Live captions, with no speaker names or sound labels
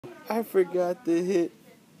I forgot to hit.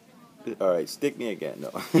 All right, stick me again. No.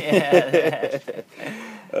 Yeah.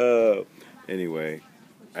 Anyway,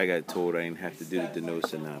 I got told I didn't have to do the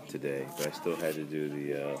denosumab today, but I still had to do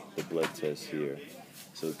the blood test here.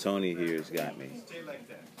 So Tony here has got me.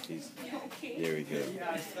 There we go.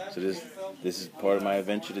 So this is part of my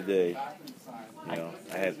adventure today. You know,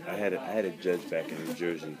 I had a judge back in New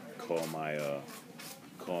Jersey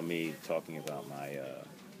call me talking about my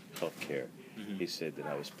health care. Mm-hmm. He said that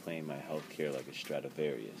I was playing my health care like a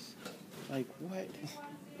Stradivarius. Like, what?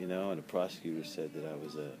 You know, and the prosecutor said that I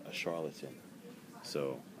was a charlatan.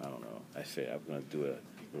 So, I don't know. I said I'm going to do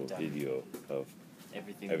a little video of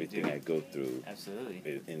everything I go through.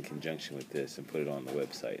 Absolutely. In conjunction with this and put it on the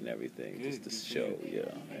website and everything. Good, just to show,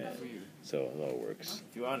 yeah. And so it all works.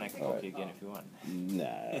 If you want, I can call you again if you want.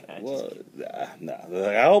 Nah.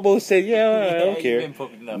 I almost said, yeah, I don't care. You've been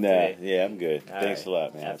poking enough nah, today. yeah, I'm good. All Thanks right. a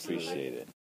lot, man. Absolutely. I appreciate it.